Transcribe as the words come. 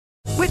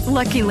With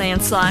Lucky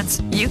Land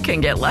Slots, you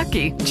can get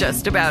lucky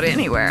just about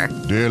anywhere.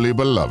 Dearly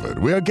beloved,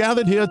 we are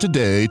gathered here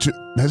today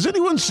to... Has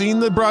anyone seen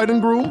the bride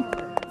and groom?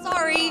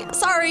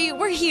 Sorry,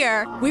 we're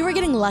here. We were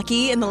getting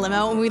lucky in the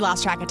limo and we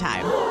lost track of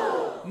time.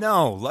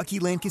 No, Lucky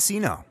Land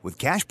Casino, with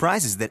cash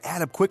prizes that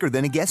add up quicker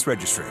than a guest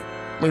registry.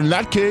 In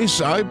that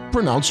case, I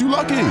pronounce you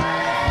lucky.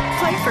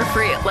 Play for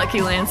free at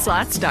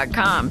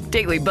LuckyLandSlots.com.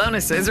 Daily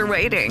bonuses are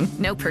waiting.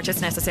 No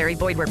purchase necessary.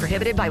 Void where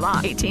prohibited by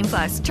law.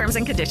 18+. Terms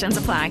and conditions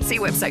apply. See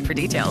website for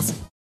details.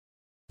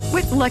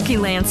 With Lucky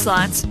Land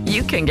Slots,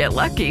 you can get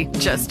lucky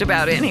just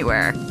about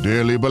anywhere.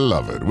 Dearly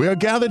beloved, we are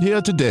gathered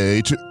here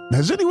today to...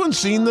 Has anyone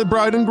seen the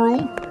bride and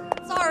groom?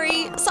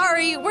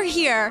 Sorry, we're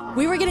here.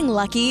 We were getting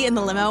lucky in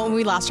the limo and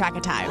we lost track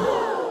of time.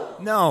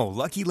 No,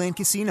 Lucky Land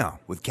Casino,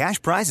 with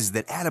cash prizes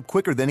that add up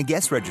quicker than a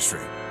guest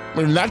registry.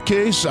 In that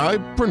case, I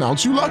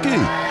pronounce you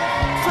lucky.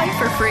 Play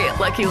for free at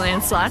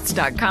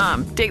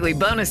LuckyLandSlots.com. Daily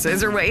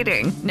bonuses are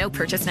waiting. No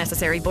purchase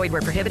necessary. Void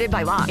where prohibited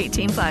by law.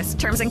 18+.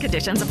 Terms and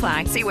conditions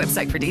apply. See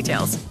website for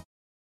details.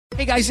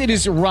 Hey guys, it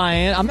is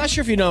Ryan. I'm not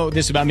sure if you know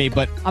this about me,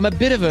 but I'm a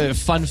bit of a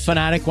fun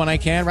fanatic when I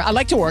can. I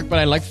like to work, but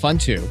I like fun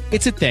too.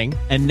 It's a thing.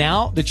 And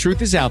now the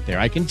truth is out there.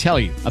 I can tell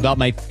you about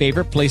my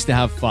favorite place to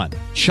have fun.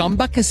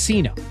 Chumba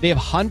Casino. They have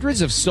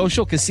hundreds of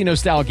social casino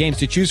style games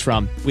to choose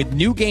from with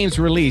new games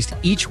released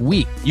each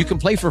week. You can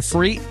play for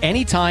free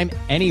anytime,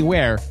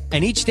 anywhere.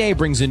 And each day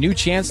brings a new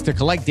chance to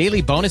collect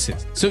daily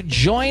bonuses. So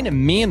join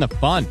me in the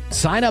fun.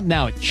 Sign up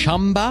now at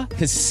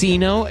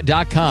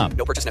ChumbaCasino.com.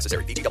 No purchase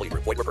necessary. VGW.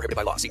 Void where prohibited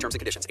by law. See terms and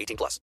conditions.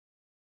 18+.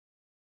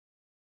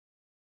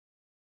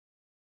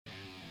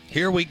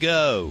 Here we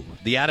go.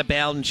 The Out of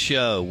Bounds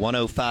Show,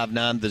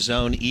 105.9 The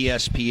Zone,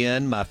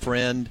 ESPN. My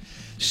friend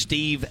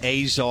Steve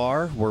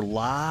Azar. We're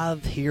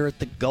live here at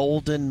the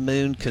Golden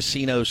Moon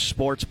Casino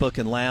Sportsbook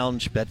and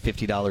Lounge. Bet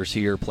 $50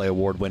 here. Play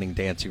award-winning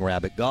Dancing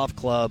Rabbit Golf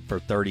Club for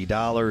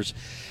 $30.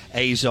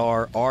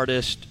 Azar,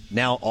 artist,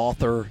 now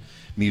author,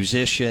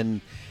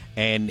 musician,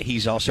 and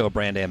he's also a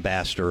brand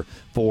ambassador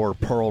for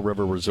Pearl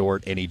River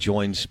Resort, and he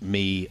joins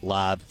me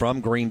live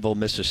from Greenville,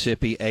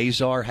 Mississippi.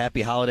 Azar,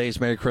 happy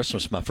holidays, Merry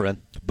Christmas, my friend.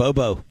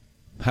 Bobo,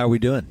 how are we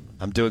doing?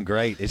 I'm doing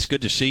great. It's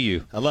good to see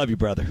you. I love you,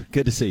 brother.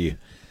 Good to see you.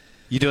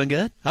 You doing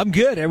good? I'm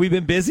good. Have we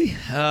been busy?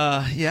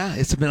 Yeah,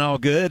 it's been all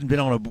good.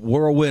 Been on a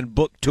whirlwind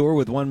book tour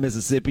with One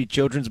Mississippi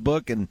children's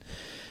book, and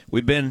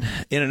we've been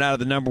in and out of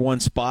the number one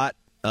spot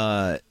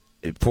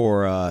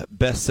for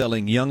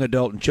best-selling young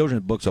adult and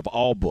children's books of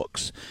all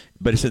books.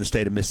 But it's in the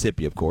state of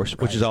Mississippi, of course,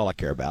 which is all I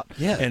care about.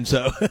 Yeah. And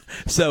so,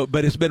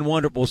 but it's been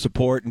wonderful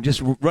support and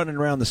just running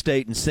around the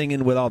state and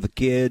singing with all the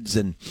kids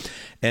and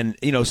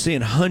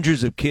seeing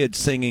hundreds of kids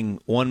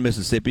singing One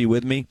Mississippi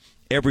with me.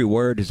 Every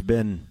word it's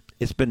been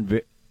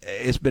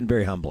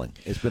very humbling.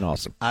 It's been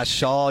awesome. I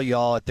saw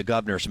y'all at the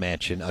governor's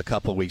mansion a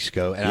couple of weeks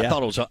ago, and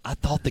I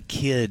thought the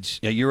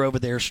kids. You're over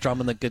there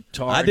strumming the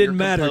guitar. I didn't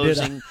matter, did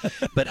I?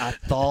 But I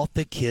thought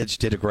the kids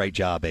did a great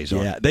job,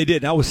 Azar. Yeah, they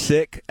did. I was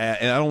sick,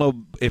 and I don't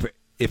know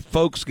if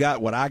folks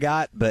got what I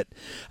got, but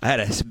I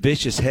had a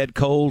vicious head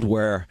cold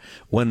where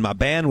when my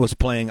band was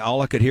playing,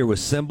 all I could hear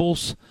was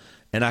cymbals.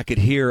 And I could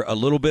hear a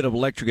little bit of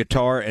electric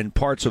guitar and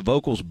parts of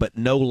vocals, but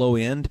no low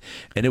end.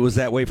 And it was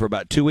that way for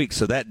about 2 weeks.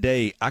 So that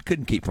day, I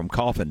couldn't keep from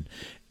coughing.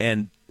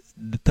 And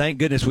thank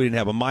goodness we didn't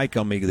have a mic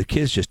on me. The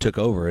kids just took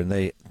over, and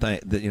hey,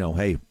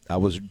 I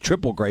was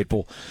triple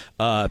grateful.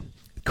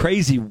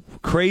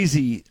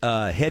 Crazy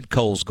head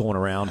colds going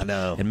around. I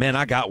know. And, man,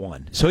 I got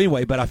one. So,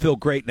 anyway, but I feel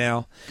great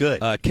now.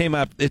 Good. Came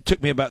out. It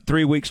took me about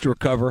 3 weeks to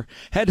recover.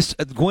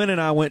 Gwen and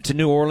I went to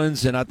New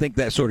Orleans, and I think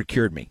that sort of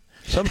cured me.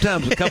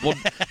 Sometimes a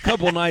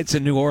couple nights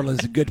in New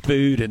Orleans and good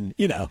food, and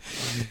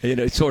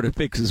it sort of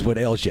fixes what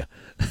ails you.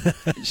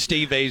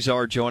 Steve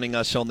Azar joining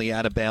us on the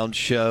Out of Bounds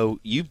Show.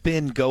 You've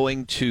been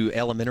going to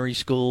elementary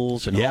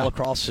schools and all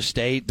across the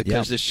state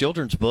because this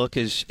children's book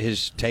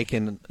is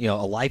taken a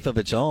life of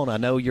its own. I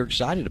know you're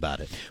excited about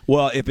it.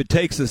 Well, if it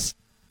takes us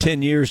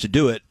 10 years to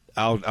do it,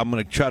 I'm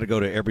going to try to go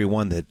to every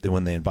one that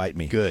when they invite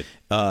me. Good.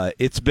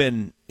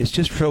 It's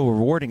just so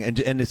rewarding,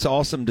 and it's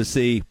awesome to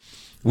see.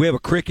 We have a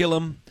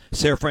curriculum.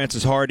 Sarah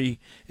Frances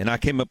Hardy and I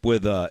came up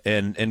with,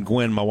 and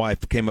Gwen, my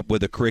wife, came up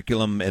with a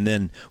curriculum, and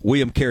then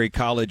William Carey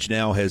College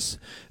now has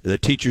the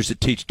teachers that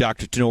teach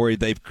Dr. Tenori.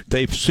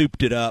 They've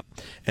souped it up,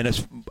 and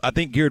it's, I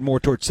think, geared more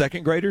towards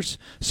second graders.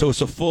 So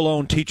it's a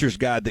full-on teacher's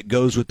guide that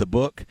goes with the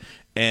book,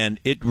 and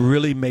it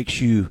really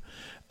makes you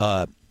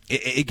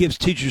it gives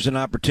teachers an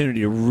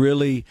opportunity to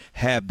really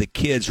have the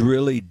kids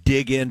really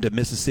dig into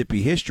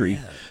Mississippi history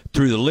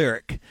through the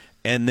lyric,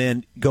 and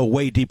then go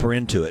way deeper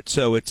into it.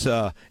 So it's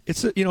a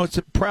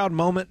proud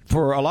moment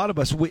for a lot of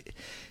us.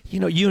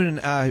 You and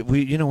I,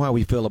 you know how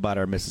we feel about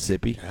our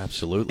Mississippi.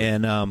 Absolutely.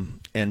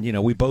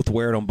 And we both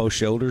wear it on both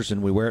shoulders,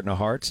 and we wear it in our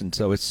hearts. And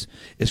so it's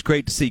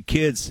great to see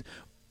kids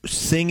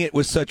sing it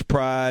with such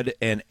pride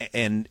and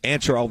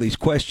answer all these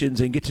questions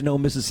and get to know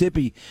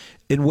Mississippi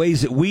in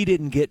ways that we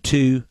didn't get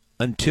to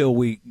until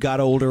we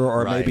got older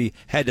or maybe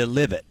had to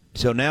live it.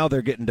 So now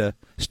they're getting to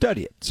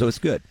study it. So it's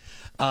good.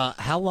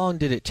 How long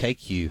did it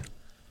take you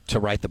to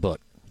write the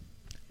book?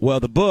 Well,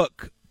 the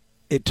book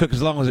it took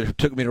as long as it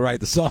took me to write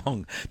the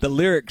song. The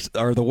lyrics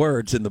are the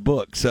words in the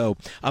book. So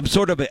I'm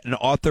sort of an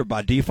author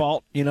by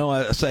default,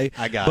 I say.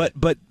 I got it.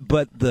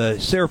 But the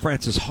Sarah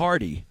Frances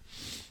Hardy,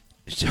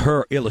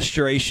 her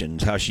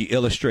illustrations, how she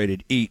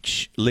illustrated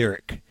each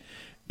lyric,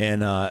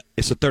 and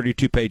it's a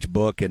 32-page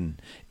book, and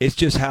it's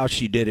just how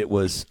she did it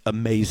was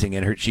amazing.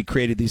 And she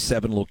created these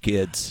 7 little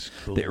kids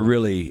that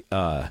really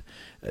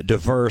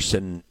diverse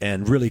and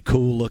really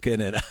cool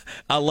looking, and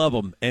I love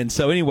them. And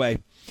so anyway,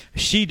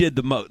 she did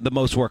the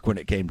most work when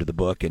it came to the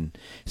book, and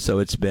so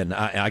it's been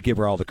I give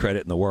her all the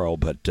credit in the world,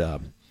 but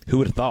who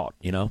would have thought?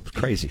 It's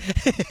crazy.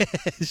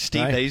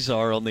 Steve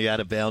Azar on the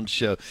Out of Bounds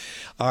show.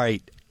 All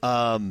right,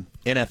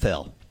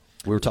 NFL.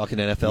 We were talking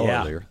NFL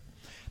earlier.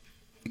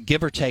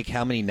 Give or take,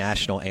 how many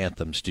national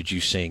anthems did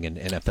you sing in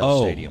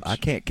NFL stadiums? I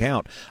can't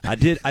count. I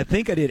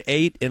think I did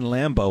 8 in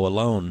Lambeau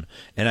alone,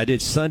 and I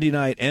did Sunday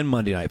night and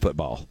Monday night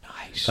football.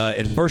 Nice.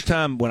 And the first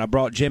time when I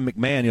brought Jim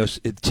McMahon,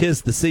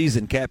 "'Tis the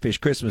Season," Catfish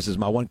Christmas is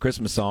my one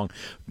Christmas song.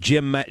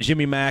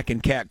 Jimmy Mack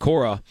and Cat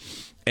Cora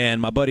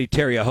and my buddy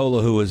Terry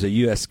Ahola, who was a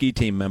U.S. ski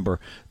team member,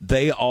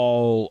 they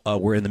all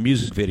were in the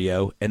music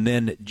video. And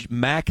then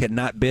Mac had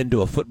not been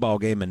to a football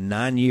game in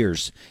 9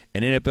 years,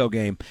 an NFL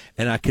game,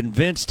 and I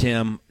convinced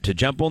him to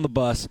jump on the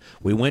bus.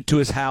 We went to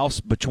his house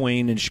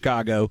in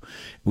Chicago.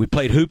 We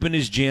played hoop in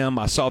his gym.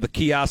 I saw the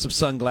kiosk of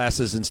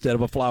sunglasses instead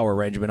of a flower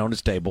arrangement on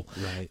his table.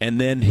 Right.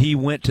 And then he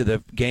went to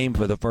the game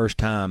for the first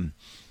time,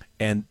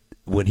 and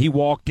when he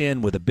walked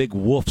in with a big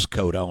wolf's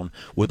coat on,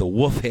 with a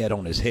wolf head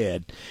on his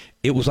head,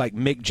 it was like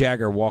Mick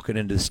Jagger walking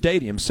into the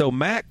stadium. So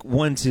Mac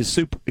wins his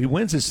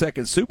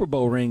second Super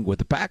Bowl ring with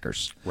the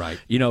Packers. Right.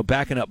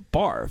 Backing up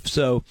Favre.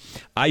 So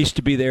I used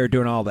to be there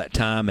during all that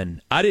time,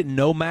 and I didn't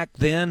know Mac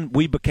then.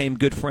 We became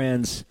good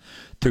friends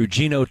through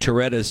Gino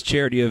Toretta's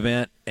charity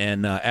event,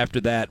 and after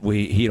that,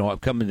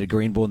 I've come into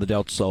Greenville and the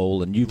Delta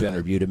Soul, and you've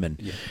interviewed him,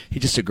 and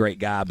he's just a great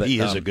guy. But he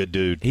is a good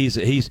dude. He's.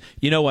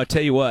 I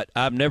tell you what,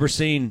 I've never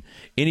seen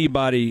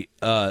anybody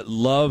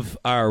love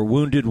our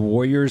wounded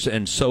warriors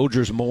and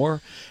soldiers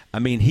more. I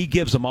mean, he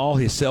gives them all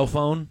his cell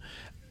phone.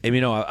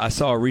 And, I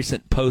saw a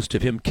recent post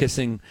of him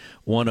kissing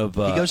one of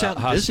he goes out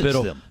and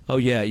hospital. visits them. Oh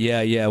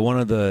yeah. One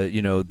of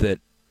the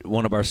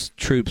one of our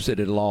troops that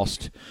had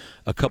lost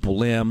a couple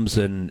limbs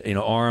and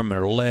arm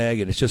or leg,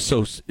 and it's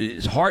just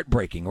it's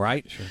heartbreaking,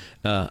 right?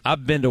 Sure.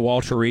 I've been to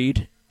Walter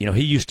Reed.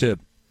 He used to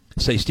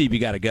say, "Steve, you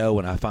got to go,"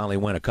 and I finally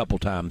went a couple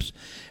times,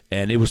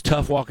 and it was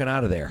tough walking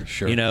out of there.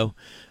 Sure.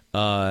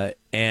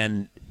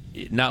 And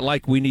not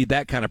like we need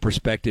that kind of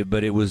perspective,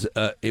 but it was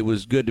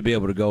good to be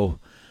able to go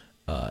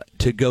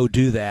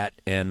do that,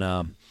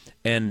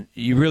 and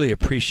you really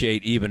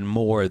appreciate even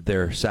more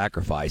their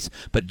sacrifice.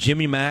 But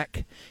Jimmy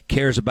Mack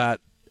cares about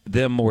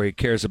them more. He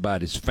cares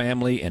about his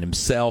family and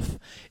himself.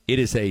 It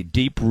is a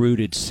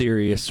deep-rooted,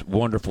 serious,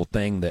 wonderful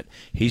thing that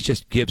he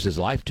just gives his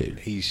life to.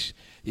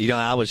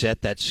 I was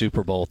at that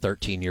Super Bowl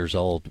 13 years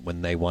old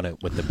when they won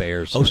it with the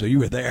Bears. Oh, so you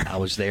were there. I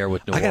was there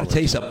with New Orleans. I got to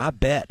tell you something. I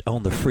bet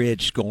on the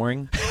fridge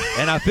scoring,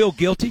 and I feel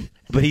guilty,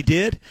 but he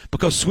did,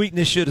 because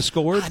Sweetness should have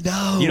scored. I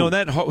know.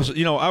 That was,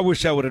 I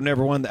wish I would have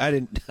never won. I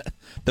didn't.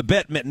 The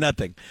bet meant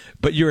nothing,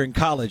 but you're in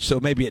college, so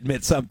maybe it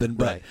meant something.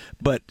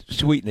 But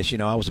Sweetness,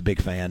 I was a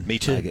big fan. Me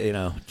too.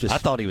 I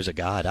thought he was a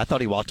god. I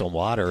thought he walked on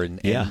water, and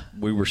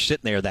we were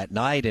sitting there that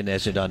night, and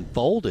as it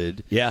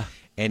unfolded,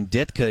 and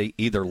Ditka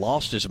either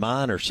lost his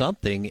mind or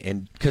something,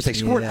 and because they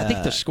scored, I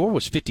think the score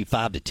was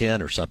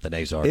 55-10 or something.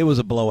 Azar. It was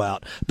a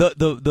blowout.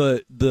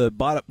 The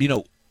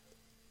bottom,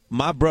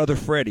 my brother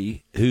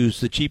Freddie, who's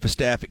the chief of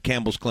staff at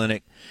Campbell's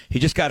Clinic, he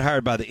just got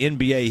hired by the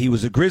NBA. He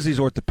was a Grizzlies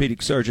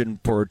orthopedic surgeon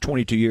for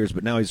 22 years,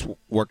 but now he's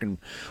working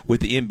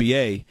with the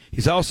NBA.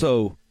 He's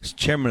also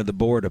chairman of the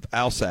board of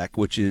ALSAC,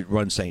 which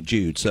runs St.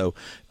 Jude. So,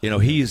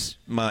 he's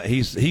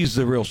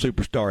the real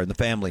superstar in the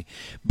family.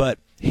 But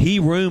he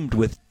roomed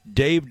with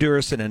Dave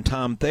Durison and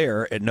Tom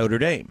Thayer at Notre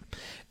Dame,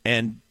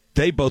 and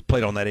they both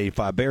played on that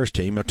 85 Bears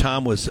team.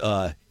 Tom was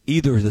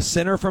either the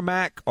center for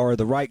Mac or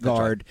the right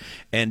guard,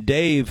 and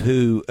Dave,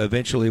 who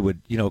eventually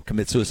would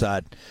commit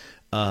suicide,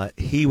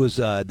 he was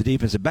the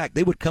defensive back.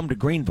 They would come to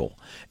Greenville,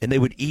 and they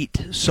would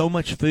eat so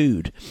much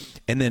food,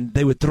 and then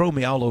they would throw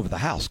me all over the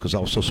house because I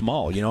was so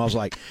small. I was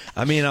like,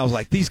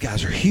 these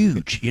guys are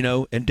huge,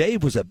 and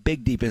Dave was a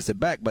big defensive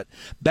back, but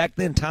back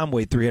then Tom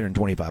weighed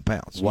 325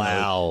 pounds.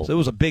 Wow. So it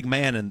was a big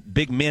man and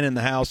big men in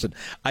the house, and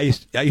I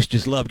used to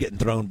just love getting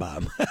thrown by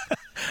him.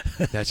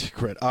 That's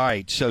great. All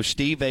right, so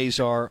Steve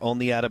Azar on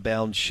the Out of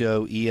Bounds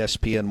show,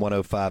 ESPN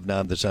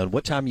 105.9 The Zone.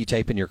 What time are you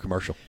taping your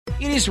commercial?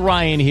 It is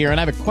Ryan here, and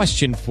I have a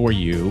question for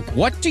you.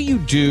 What do you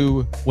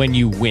do when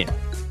you win?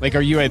 Like,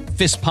 are you a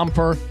fist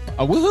pumper,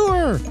 a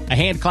woohooer, a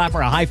hand clapper,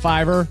 a high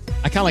fiver?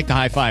 I kind of like the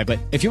high five, but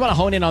if you want to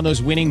hone in on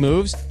those winning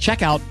moves,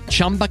 check out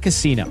Chumba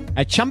Casino.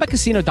 At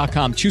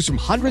ChumbaCasino.com, choose from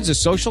hundreds of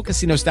social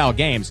casino-style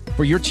games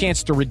for your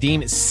chance to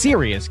redeem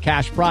serious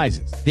cash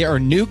prizes. There are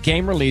new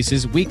game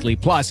releases weekly,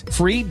 plus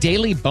free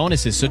daily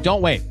bonuses. So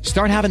don't wait.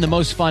 Start having the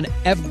most fun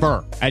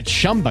ever at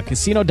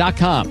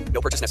ChumbaCasino.com.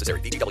 No purchase necessary.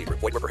 VGW.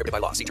 Void where prohibited by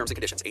law. See terms and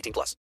conditions.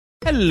 18+.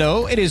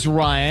 Hello, it is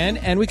Ryan,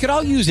 and we could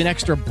all use an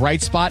extra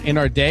bright spot in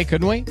our day,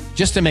 couldn't we?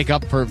 Just to make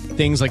up for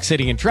things like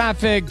sitting in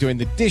traffic, doing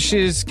the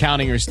dishes,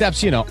 counting your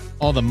steps,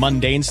 all the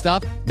mundane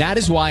stuff. That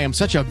is why I'm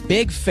such a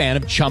big fan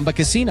of Chumba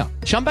Casino.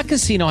 Chumba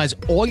Casino has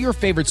all your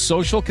favorite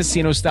social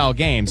casino-style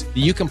games that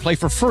you can play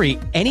for free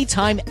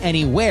anytime,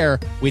 anywhere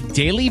with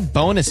daily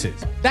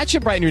bonuses. That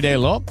should brighten your day a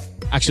little.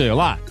 Actually, a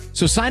lot.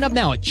 So sign up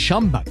now at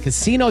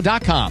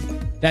ChumbaCasino.com.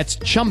 That's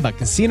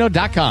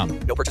ChumbaCasino.com.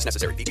 No purchase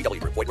necessary.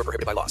 VGW Group. Void where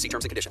prohibited by law. See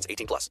terms and conditions.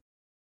 18+.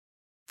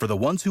 For the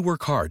ones who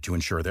work hard to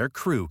ensure their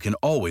crew can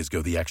always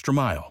go the extra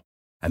mile,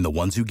 and the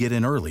ones who get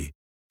in early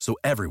so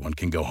everyone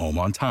can go home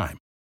on time,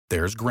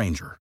 there's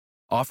Grainger,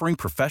 offering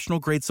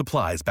professional-grade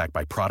supplies backed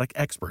by product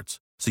experts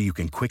so you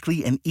can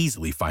quickly and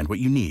easily find what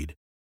you need.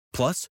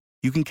 Plus,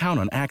 you can count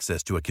on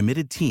access to a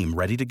committed team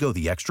ready to go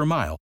the extra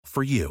mile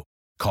for you.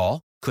 Call,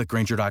 click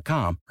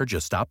Grainger.com, or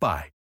just stop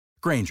by.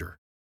 Grainger,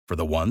 for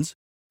the ones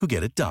who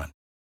get it done.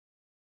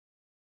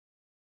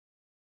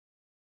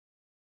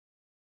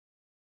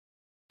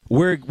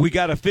 We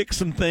got to fix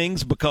some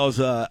things because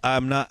I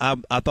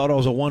thought I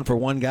was a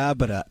 1-for-1 guy,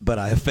 but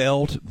I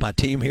failed my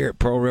team here at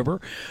Pearl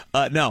River.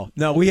 No,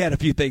 we had a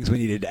few things we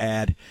needed to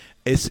add.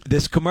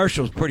 This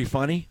commercial is pretty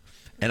funny,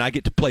 and I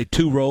get to play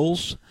 2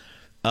 roles,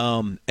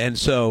 and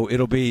so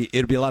it'll be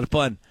a lot of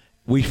fun.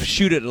 We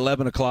shoot at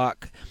 11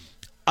 o'clock.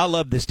 I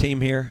love this team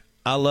here.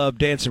 I love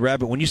Dancing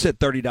Rabbit. When you said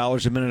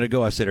 $30 a minute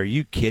ago, I said, "Are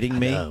you kidding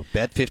me?" No,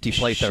 bet 50,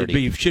 play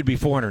 30. Should be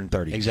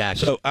 $430.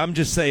 Exactly. So I'm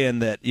just saying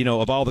that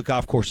of all the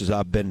golf courses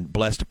I've been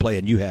blessed to play,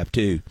 and you have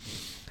too,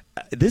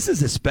 this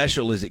is as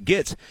special as it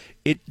gets.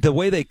 The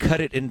way they cut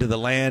it into the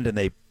land and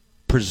they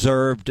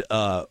preserved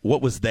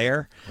what was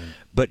there,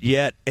 but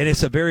yet, and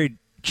it's a very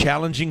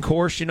challenging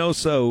course,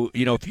 So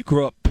if you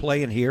grew up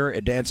playing here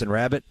at Dancing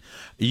Rabbit,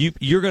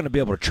 you're going to be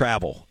able to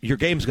travel. Your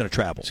game's going to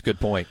travel. That's a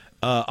good point.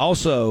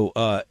 Also,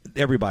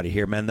 everybody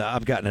here, man,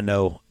 I've gotten to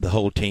know the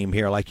whole team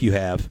here like you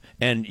have,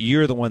 and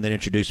you're the one that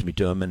introduced me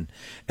to them, and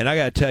I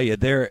got to tell you,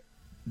 they're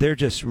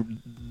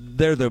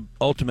the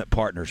ultimate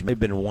partners. They've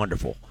been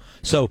wonderful.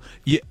 So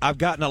I've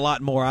gotten a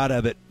lot more out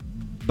of it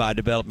by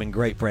developing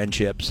great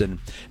friendships, and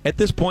at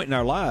this point in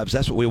our lives,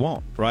 that's what we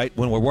want, right?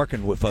 When we're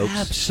working with folks,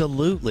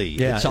 absolutely.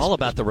 Yeah, it's all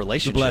about the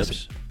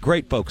relationships.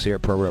 Great folks here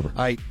at Pearl River.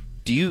 All right,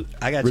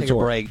 I got to take a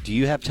break. Do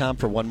you have time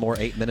for one more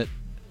 8-minute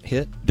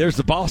hit? There's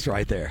the boss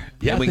right there.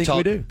 Yeah, we think talk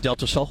we do.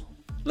 Delta Soul.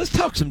 Let's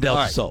talk some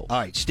Delta Soul. All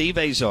right, Steve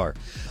Azar,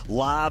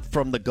 live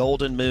from the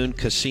Golden Moon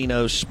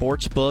Casino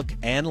Sportsbook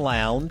and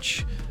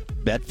Lounge.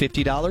 Bet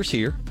 $50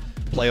 here.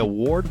 Play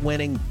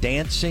award-winning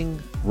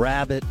Dancing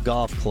Rabbit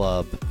Golf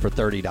Club for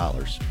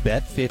 $30.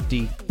 Bet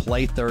 50,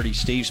 play 30.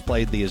 Steve's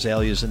played the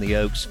Azaleas and the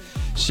Oaks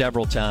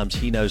several times.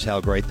 He knows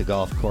how great the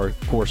golf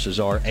courses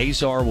are.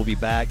 Azar will be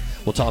back.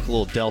 We'll talk a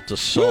little Delta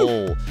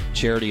Soul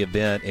charity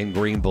event in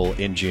Greenville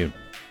in June.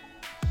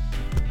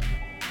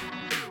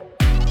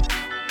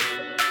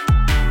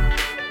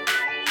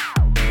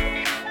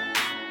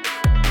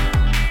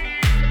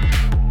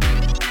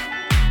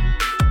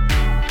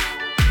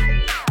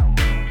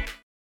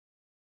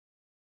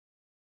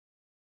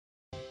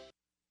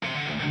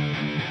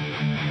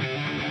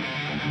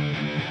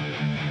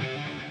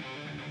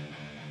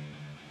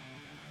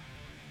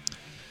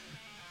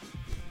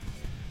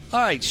 All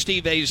right,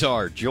 Steve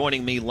Azar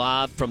joining me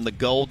live from the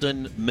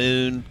Golden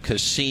Moon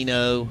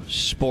Casino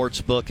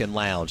Sportsbook and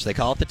Lounge. They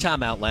call it the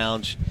Timeout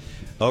Lounge.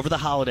 Over the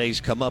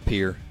holidays, come up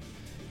here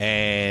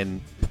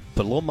and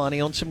put a little money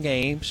on some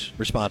games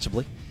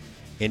responsibly.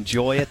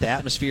 Enjoy it. The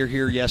atmosphere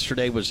here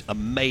yesterday was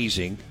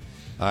amazing.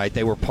 All right,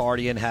 they were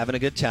partying, having a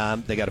good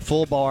time. They got a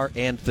full bar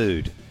and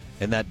food.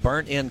 And that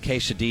burnt-in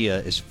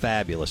quesadilla is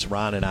fabulous.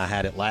 Ron and I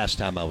had it last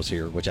time I was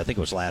here, which I think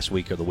was last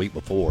week or the week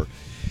before.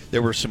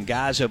 There were some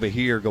guys over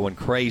here going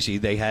crazy.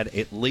 They had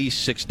at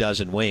least 6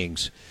 dozen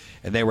wings,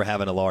 and they were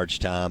having a large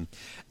time.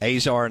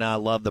 Azar and I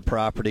love the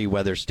property,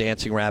 whether it's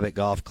Dancing Rabbit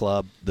Golf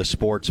Club, the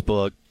sports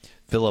book,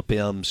 Philip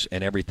M's,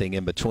 and everything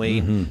in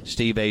between. Mm-hmm.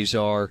 Steve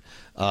Azar,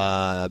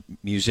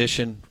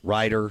 musician,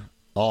 writer,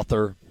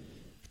 author,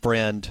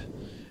 friend,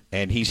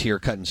 and he's here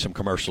cutting some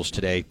commercials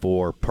today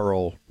for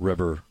Pearl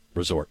River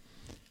Resort.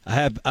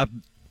 I've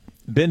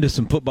been to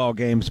some football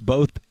games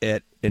both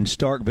in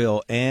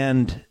Starkville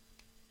and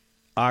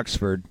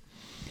Oxford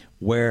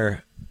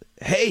where,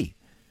 hey,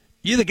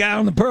 you're the guy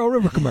on the Pearl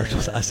River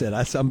commercials. I said,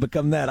 I'm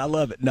become that. I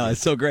love it. No,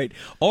 it's so great.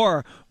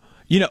 Or,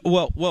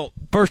 well,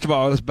 first of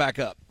all, let's back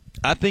up.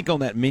 I think on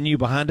that menu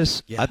behind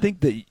us, I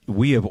think that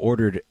we have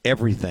ordered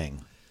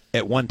everything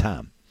at one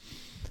time.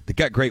 They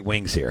got great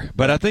wings here.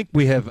 But I think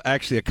we have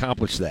actually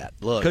accomplished that.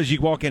 Look, because you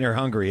walk in here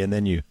hungry and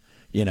then you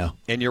know.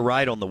 And you're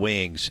right on the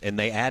wings. And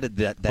they added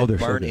that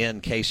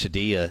burnt-in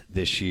quesadilla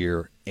this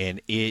year,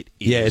 and it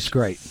is it's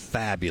great.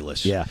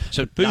 Fabulous. Yeah.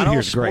 So food not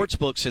all sports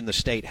books in the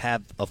state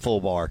have a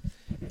full bar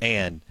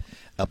and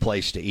a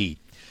place to eat.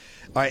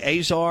 All right,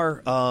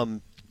 Azar,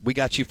 we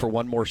got you for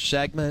one more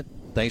segment.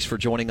 Thanks for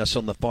joining us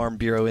on the Farm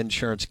Bureau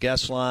Insurance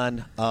Guest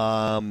Line.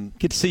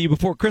 Get to see you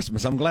before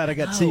Christmas. I'm glad I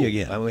got to see you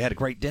again. We had a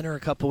great dinner a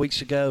couple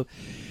weeks ago.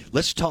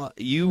 Let's talk.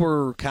 You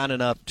were kind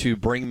enough to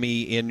bring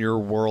me in your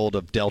world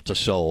of Delta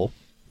Soul,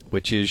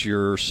 which is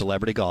your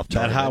celebrity golf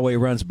tournament. That highway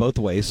runs both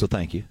ways, so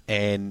thank you.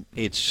 And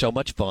it's so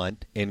much fun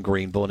in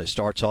Greenville, and it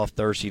starts off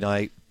Thursday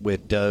night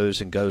with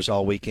does and goes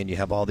all weekend. You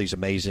have all these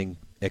amazing,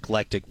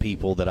 eclectic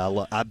people that I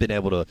love. I've been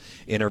able to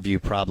interview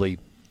probably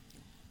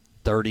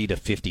 30 to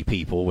 50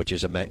 people, which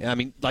is amazing. I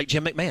mean, like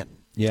Jim McMahon.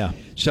 Yeah.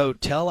 So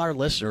tell our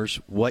listeners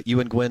what you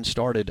and Gwen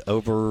started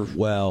over,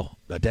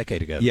 a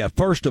decade ago. Yeah,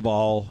 first of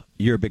all,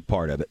 you're a big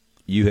part of it.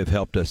 You have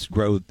helped us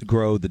grow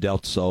the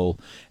Delta Soul,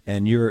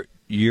 and you're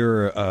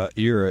a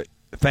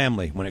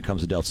family when it comes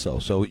to Delta Soul.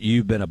 So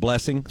you've been a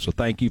blessing. So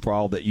thank you for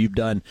all that you've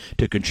done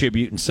to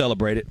contribute and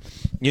celebrate it.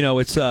 You know,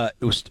 we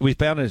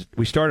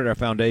started our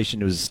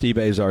foundation. It was the Steve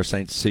Azar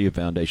St. Cecilia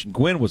Foundation.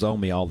 Gwen was on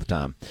me all the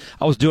time.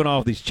 I was doing all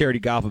of these charity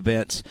golf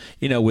events,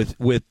 you know, with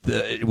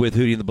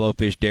Hootie and the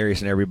Blowfish, Darius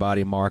and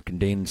everybody, Mark and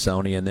Dean and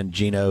Sony, and then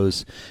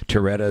Gino's,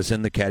 Toretta's,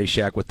 and the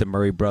Caddyshack with the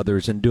Murray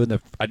brothers, and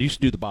I used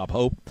to do the Bob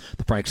Hope,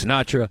 the Frank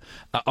Sinatra,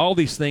 all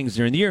these things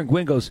during the year. And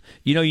Gwen goes,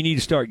 you know, you need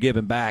to start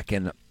giving back.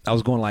 And I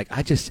was going like,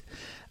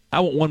 I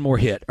want one more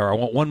hit, or I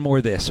want one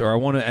more this, or I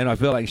want to, and I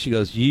feel like she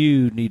goes,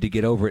 you need to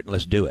get over it and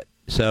let's do it.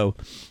 So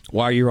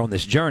while you're on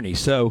this journey.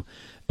 So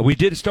we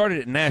started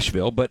it in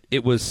Nashville, but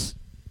it was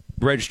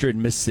registered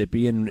in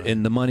Mississippi,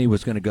 and the money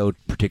was going to go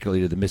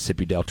particularly to the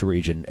Mississippi Delta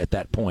region at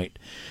that point.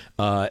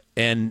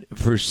 And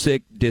for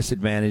sick,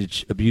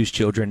 disadvantaged, abused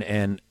children,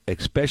 and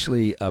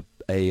especially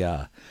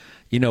a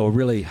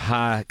really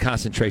high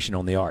concentration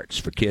on the arts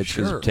for kids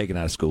because they're taken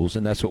out of schools,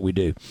 and that's what we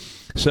do.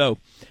 So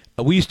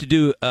we used to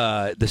do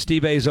the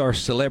Steve Azar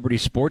Celebrity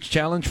Sports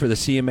Challenge for the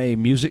CMA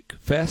Music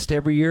Fest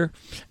every year,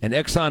 and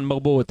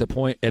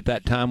ExxonMobil at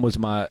that time was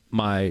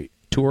my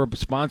tour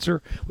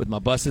sponsor with my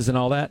buses and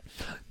all that.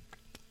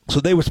 So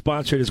they were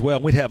sponsored as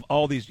well. We'd have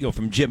all these,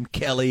 from Jim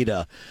Kelly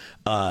to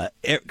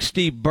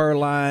Steve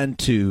Berline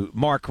to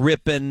Mark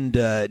Rippon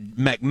to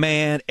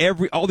McMahon,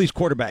 all these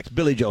quarterbacks,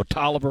 Billy Joe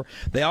Tolliver,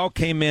 they all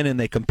came in and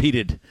they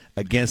competed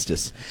against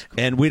us.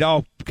 And we'd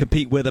all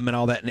compete with them and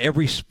all that in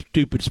every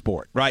stupid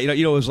sport, right?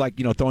 It was like,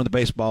 throwing the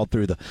baseball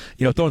through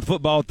throwing the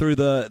football through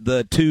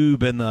the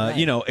tube and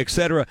et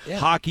cetera. Yeah.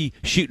 Hockey,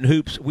 shooting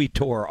hoops. We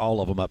tore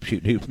all of them up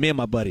shooting hoops, me and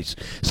my buddies.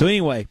 So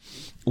anyway,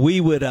 we'd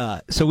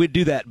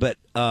do that, but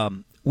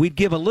we'd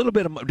give a little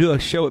bit do a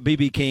show at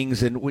BB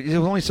King's, and there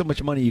was only so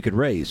much money you could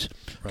raise.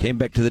 Right. Came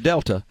back to the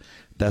Delta.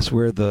 That's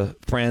where the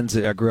friends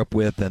that I grew up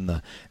with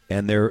and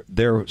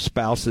their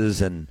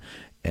spouses and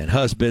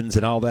husbands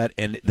and all that,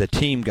 and the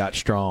team got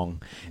strong.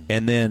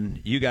 And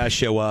then you guys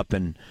show up,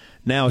 and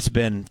now it's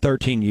been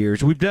 13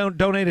 years. We've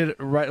donated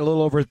a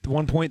little over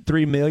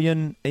 $1.3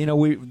 million.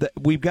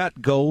 We've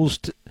got goals.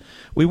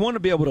 We want to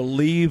be able to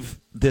leave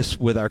this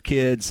with our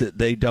kids that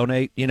they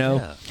donate,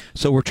 Yeah.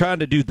 So we're trying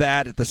to do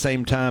that at the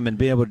same time and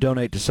be able to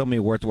donate to so many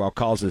worthwhile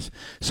causes.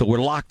 So we're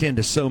locked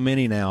into so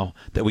many now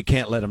that we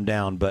can't let them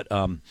down. But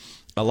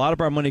a lot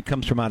of our money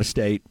comes from out of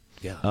state.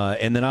 Yeah.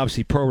 And then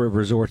obviously Pearl River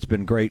Resort's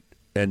been great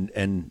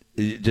and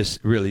it just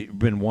really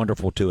been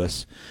wonderful to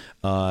us.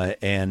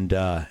 And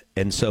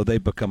so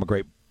they've become a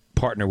great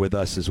partner with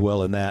us as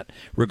well in that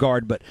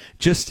regard. But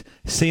just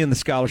seeing the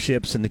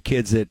scholarships and the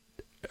kids that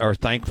are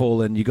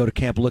thankful, and you go to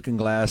Camp Looking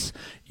Glass,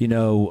 a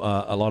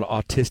lot of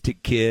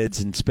autistic kids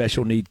and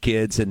special need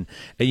kids, and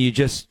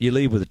you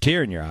leave with a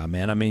tear in your eye,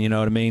 man. I mean, you know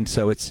what I mean?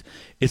 So it's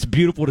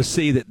beautiful to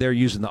see that they're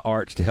using the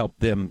arts to help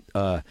them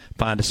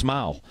find a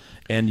smile.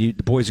 And the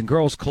Boys and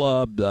Girls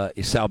Club,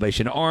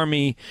 Salvation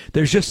Army,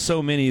 there's just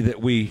so many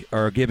that we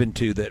are given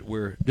to that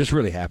we're just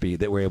really happy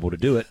that we're able to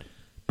do it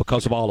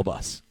because of all of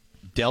us.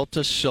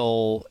 Delta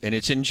Soul, and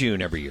it's in June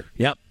every year.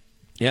 Yep.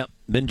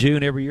 Been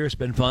June every year. It's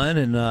been fun,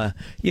 and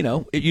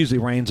it usually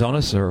rains on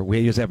us, or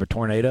we usually have a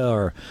tornado,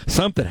 or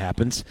something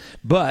happens.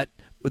 But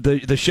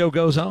the show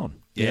goes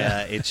on.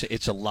 Yeah,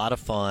 it's a lot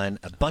of fun.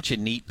 A bunch of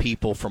neat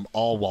people from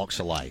all walks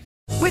of life.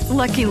 With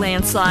Lucky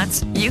Land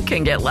Slots, you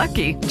can get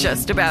lucky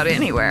just about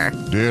anywhere.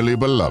 Dearly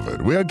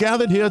beloved, we are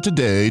gathered here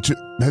today to...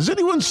 Has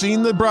anyone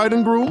seen the bride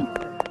and groom?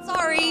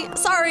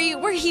 Sorry,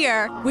 we're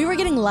here. We were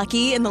getting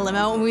lucky in the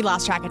limo, and we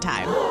lost track of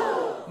time.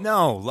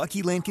 No,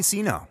 Lucky Land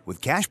Casino,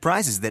 with cash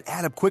prizes that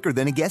add up quicker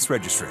than a guest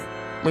registry.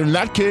 In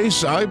that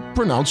case, I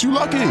pronounce you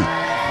lucky.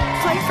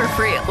 Play for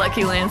free at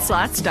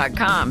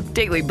LuckyLandSlots.com.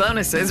 Daily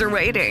bonuses are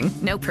waiting.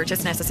 No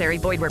purchase necessary.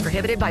 Void where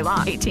prohibited by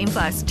law.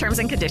 18+. Terms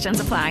and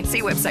conditions apply.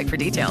 See website for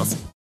details.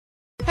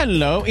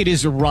 Hello, it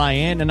is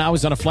Ryan, and I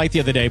was on a flight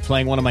the other day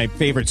playing one of my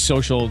favorite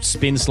social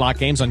spin slot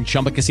games on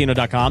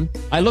ChumbaCasino.com.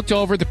 I looked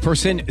over at the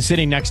person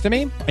sitting next to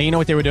me, and you know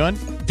what they were doing?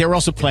 They were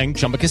also playing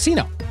Chumba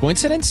Casino.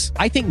 Coincidence?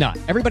 I think not.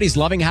 Everybody's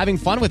loving having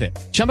fun with it.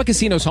 Chumba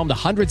Casino is home to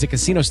hundreds of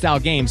casino-style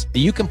games that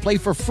you can play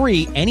for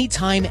free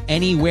anytime,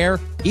 anywhere,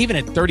 even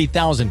at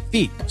 30,000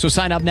 feet. So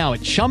sign up now at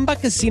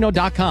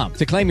ChumbaCasino.com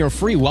to claim your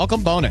free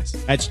welcome bonus.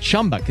 That's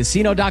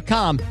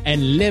ChumbaCasino.com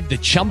and live the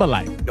Chumba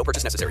life. No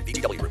purchase necessary.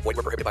 VGW. Void where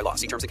prohibited by law.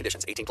 See terms and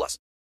conditions. 18+.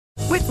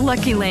 With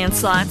Lucky Land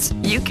Slots,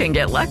 you can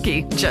get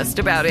lucky just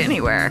about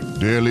anywhere.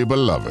 Dearly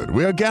beloved,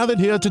 we are gathered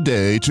here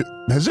today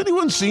to... Has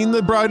anyone seen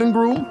the bride and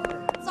groom?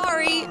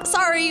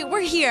 Sorry,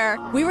 we're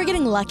here. We were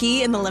getting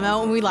lucky in the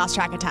limo and we lost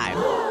track of time.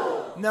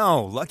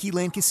 No, Lucky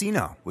Land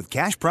Casino, with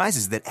cash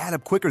prizes that add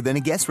up quicker than a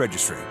guest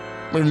registry.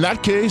 In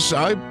that case,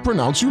 I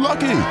pronounce you lucky.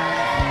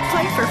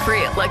 Play for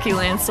free at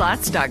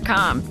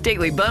LuckyLandSlots.com.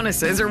 Daily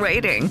bonuses are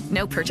waiting.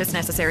 No purchase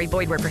necessary.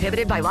 Void where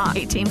prohibited by law.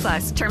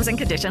 18+. Terms and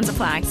conditions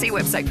apply. See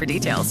website for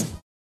details.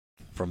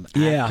 From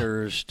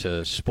actors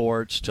to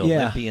sports to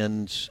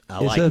Olympians.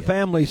 It's a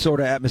family sort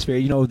of atmosphere.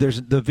 You know,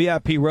 there's the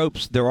VIP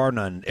ropes. There are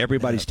none.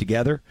 Everybody's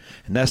together,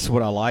 and that's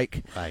what I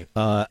like. Right.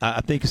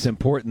 I think it's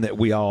important that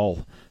we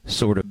all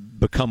sort of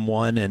become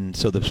one, and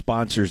so the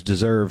sponsors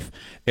deserve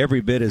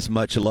every bit as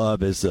much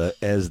love as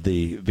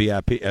the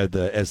VIP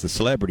as the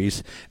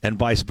celebrities, and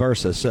vice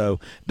versa. So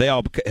they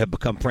all have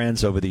become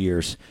friends over the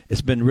years.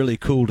 It's been really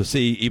cool to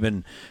see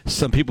even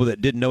some people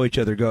that didn't know each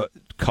other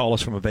call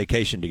us from a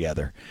vacation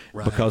together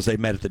because they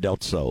met at the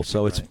Delta Soul.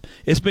 So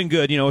it's been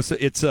good. You know,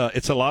 it's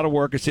a lot of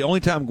work. It's the only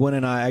time Gwen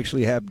and I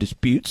actually have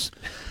disputes.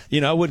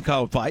 You know, I wouldn't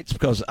call it fights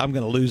because I'm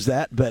going to lose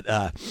that, but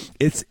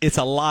it's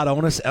a lot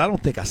on us, and I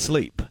don't think I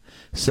sleep.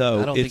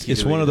 So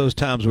it's one of those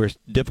times where it's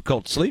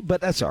difficult to sleep, but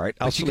that's all right.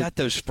 But you got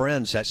those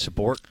friends, that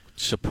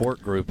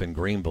support group in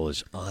Greenville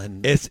is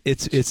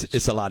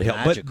it's a lot of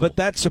help. But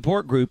that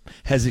support group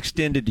has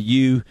extended to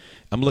you.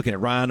 I'm looking at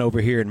Ryan over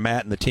here and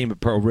Matt and the team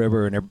at Pearl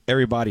River and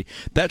everybody.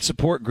 That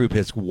support group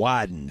has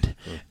widened,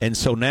 and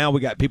so now we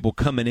got people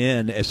coming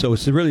in. And so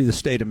it's really the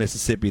state of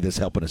Mississippi that's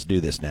helping us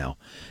do this now.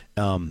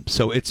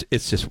 So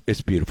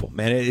it's beautiful,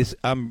 man.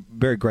 I'm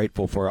very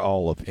grateful for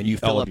all of. And you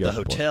fill up the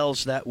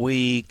hotels that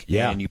week,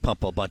 and you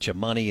pump a bunch of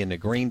money into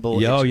Greenville.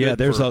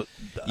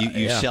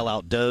 You sell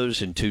out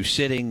those in 2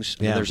 sittings.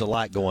 Yeah. There's a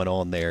lot going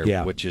on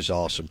there, which is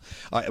awesome.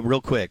 All right,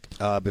 real quick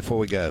before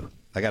we go,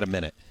 I got a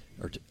minute.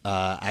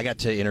 I got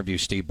to interview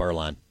Steve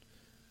Berline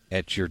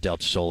at your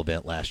Delta Soul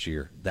event last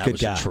year. That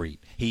was a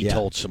treat. He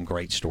told some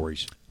great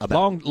stories.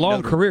 About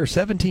long career,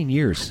 17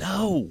 years.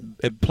 No,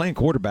 playing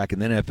quarterback in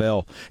the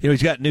NFL. You know,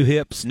 he's got new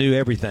hips, new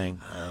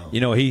everything. Oh.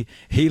 You know, he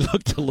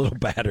looked a little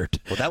battered.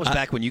 Well, that was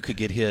back when you could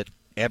get hit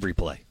every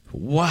play.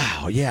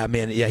 Wow, yeah,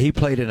 man, yeah, he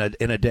played in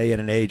a day and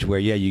an age where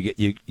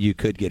you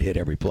could get hit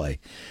every play.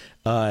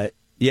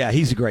 Yeah,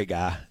 he's a great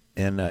guy.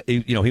 And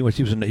he was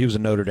a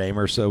Notre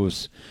Damer, so it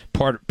was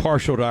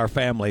partial to our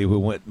family.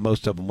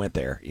 Most of them went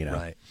there. You know,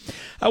 right.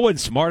 I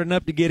wasn't smart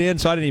enough to get in,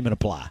 so I didn't even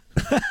apply.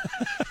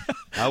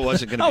 I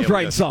wasn't going to. I was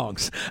writing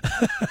songs.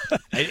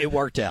 It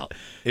worked out.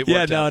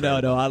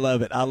 No. I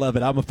love it.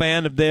 I'm a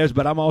fan of theirs,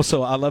 but I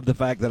love the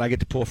fact that I get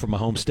to pull from my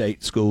home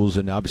state schools,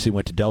 and obviously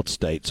went to Delta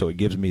State, so it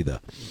gives me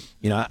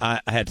I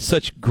had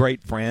such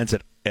great friends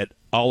at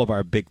all of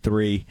our big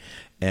three.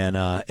 And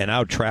I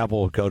would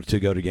travel, go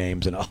to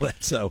games and all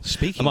that. So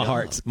speaking, my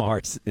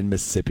heart's in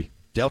Mississippi.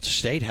 Delta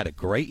State had a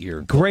great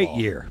year. Great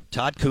year.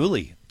 Todd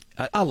Cooley.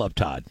 I love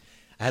Todd.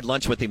 I had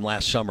lunch with him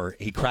last summer.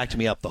 He cracked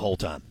me up the whole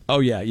time. Oh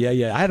yeah.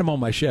 I had him on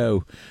my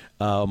show,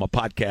 on my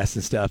podcast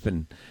and stuff,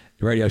 and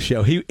radio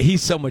show.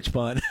 He's so much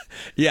fun.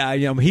 Yeah,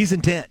 he's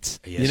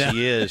intense. Yes,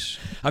 he is.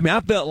 I mean, I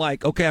felt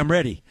like, okay, I'm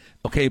ready.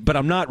 Okay, but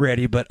I'm not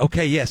ready. But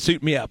okay, yeah,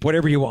 suit me up,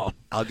 whatever you want.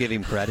 I'll give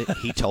him credit.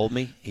 He told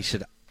me. He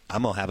said,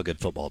 "I'm gonna have a good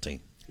football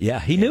team." Yeah,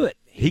 he knew it.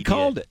 He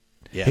called it.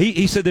 Yeah.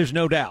 He said there's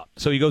no doubt.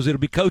 So he goes, it'll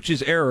be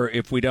coach's error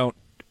if we don't.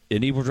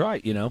 And he was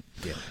right, Yeah.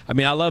 I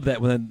mean, I love that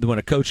when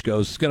a coach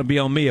goes, it's going to be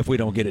on me if we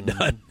don't get it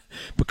done,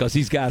 because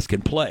these guys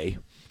can play.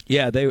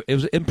 Yeah, it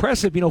was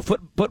impressive.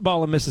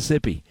 Football in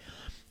Mississippi,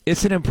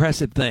 it's an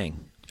impressive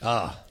thing.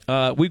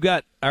 We've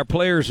got our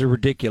players are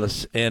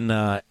ridiculous and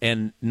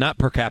not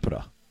per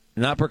capita.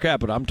 Not per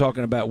capita. I'm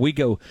talking about we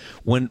go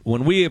when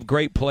we have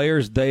great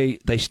players, they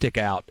stick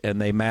out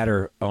and they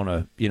matter on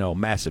a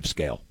massive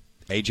scale.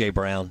 A.J.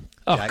 Brown,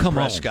 Dak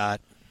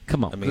Prescott.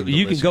 Come on. I mean,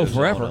 you can go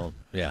forever.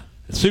 Yeah.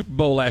 The Super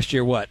Bowl last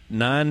year,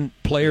 9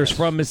 players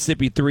from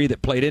Mississippi, 3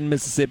 that played in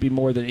Mississippi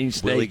more than any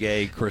state. Willie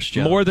Gay, Chris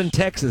Jones. More than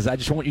Texas. I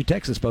just want you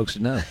Texas folks to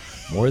know.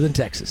 More than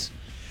Texas.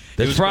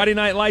 There's Friday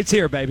Night Lights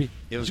here, baby.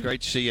 It was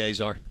great to see you,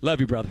 Azar.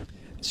 Love you, brother.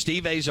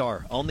 Steve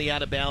Azar on the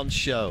Out of Bounds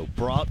Show,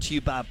 brought to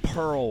you by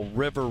Pearl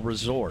River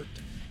Resort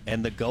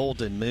and the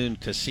Golden Moon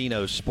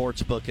Casino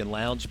Sportsbook and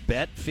Lounge.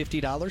 Bet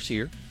 $50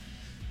 here.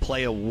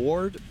 Play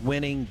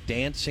award-winning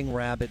Dancing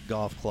Rabbit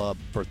Golf Club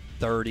for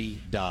 $30.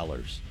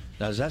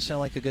 Now, does that sound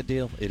like a good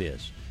deal? It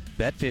is.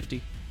 Bet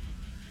 50,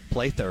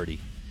 play 30.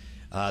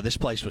 This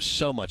place was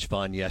so much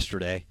fun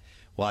yesterday,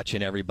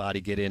 watching everybody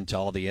get into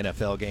all the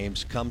NFL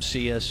games. Come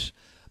see us.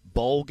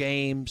 Bowl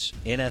games,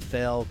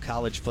 NFL,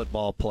 college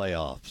football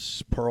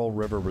playoffs, Pearl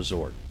River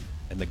Resort,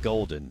 and the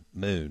Golden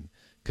Moon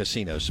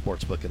Casino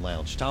Sportsbook and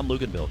Lounge. Tom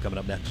Luganville coming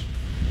up next.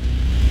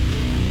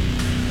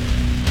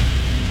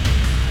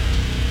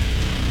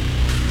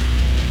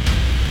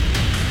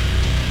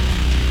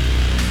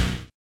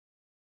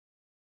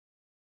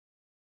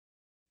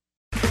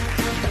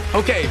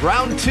 Okay,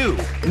 round 2.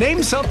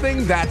 Name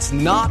something that's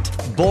not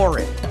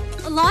boring.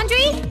 A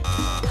laundry?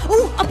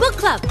 Ooh, a book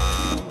club.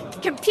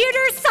 Computer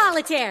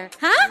solitaire,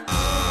 huh?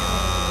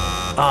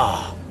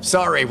 Ah,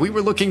 sorry, we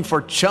were looking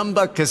for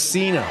Chumba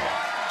Casino.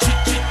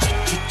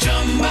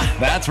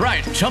 That's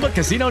right.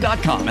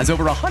 ChumbaCasino.com has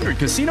over 100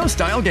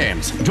 casino-style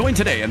games. Join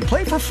today and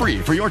play for free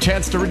for your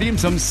chance to redeem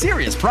some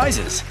serious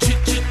prizes.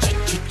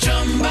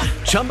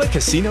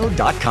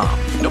 ChumbaCasino.com.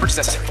 No purchase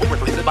necessary. Void where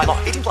prohibited by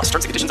law. 18 plus.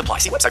 Terms and conditions apply.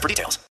 See website for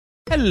details.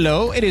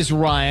 Hello, it is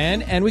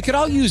Ryan, and we could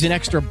all use an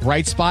extra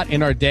bright spot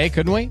in our day,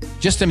 couldn't we?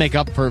 Just to make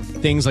up for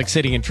things like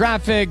sitting in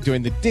traffic,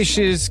 doing the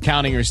dishes,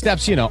 counting your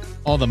steps,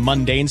 all the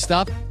mundane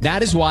stuff.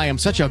 That is why I'm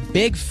such a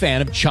big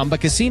fan of Chumba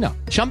Casino.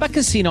 Chumba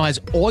Casino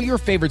has all your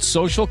favorite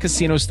social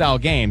casino-style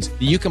games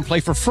that you can play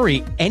for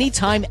free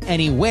anytime,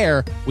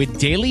 anywhere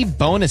with daily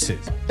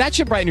bonuses. That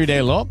should brighten your day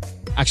a little.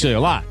 Actually, a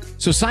lot.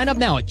 So sign up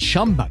now at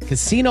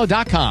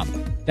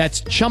ChumbaCasino.com.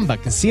 That's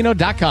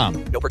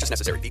ChumbaCasino.com. No purchase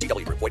necessary.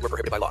 VGW Group. Void where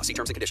prohibited by law. See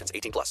terms and conditions.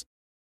 18 plus.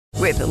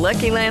 With the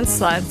Lucky Land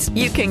Slots,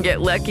 you can get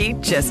lucky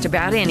just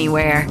about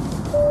anywhere.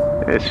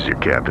 This is your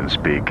captain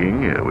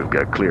speaking. We've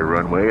got clear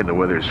runway and the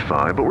weather's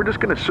fine, but we're just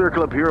going to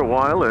circle up here a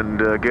while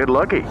and get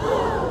lucky.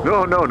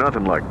 No,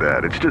 nothing like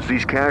that. It's just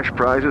these cash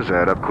prizes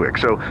add up quick.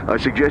 So I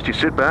suggest you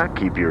sit back,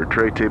 keep your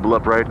tray table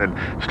upright, and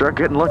start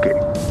getting lucky.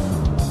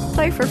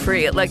 Play for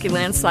free at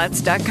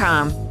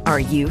LuckyLandSlots.com. Are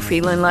you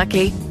feeling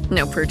lucky?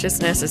 No purchase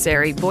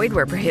necessary. Void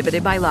where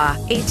prohibited by law.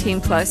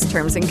 18 plus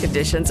terms and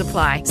conditions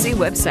apply. See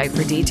website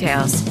for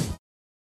details.